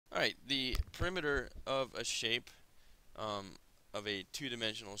Alright, the perimeter of a shape, of a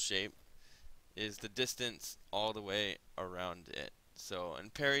two-dimensional shape, is the distance all the way around it. So,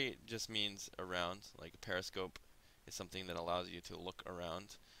 and peri just means around, like a periscope is something that allows you to look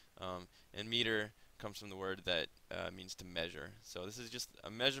around. And meter comes from the word that means to measure. So this is just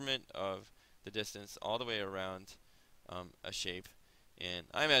a measurement of the distance all the way around a shape. And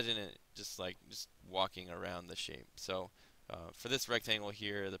I imagine it just walking around the shape. So for this rectangle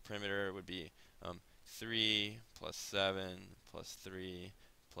here, the perimeter would be 3 plus 7 plus 3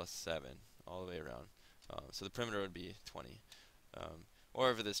 plus 7 all the way around. So the perimeter would be 20.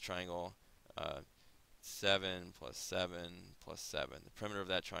 Or for this triangle, 7 plus 7 plus 7. The perimeter of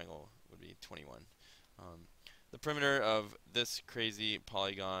that triangle would be 21. The perimeter of this crazy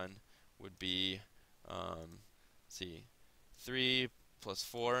polygon would be, see, 3 plus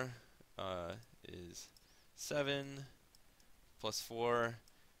 4 is 7, plus 4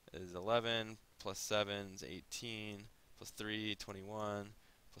 is 11, plus 7 is 18, plus 3, 21,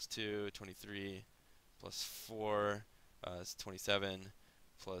 plus 2, 23, plus 4 is 27,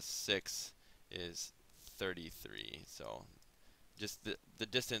 plus 6 is 33. So just the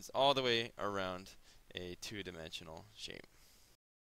distance all the way around a two-dimensional shape.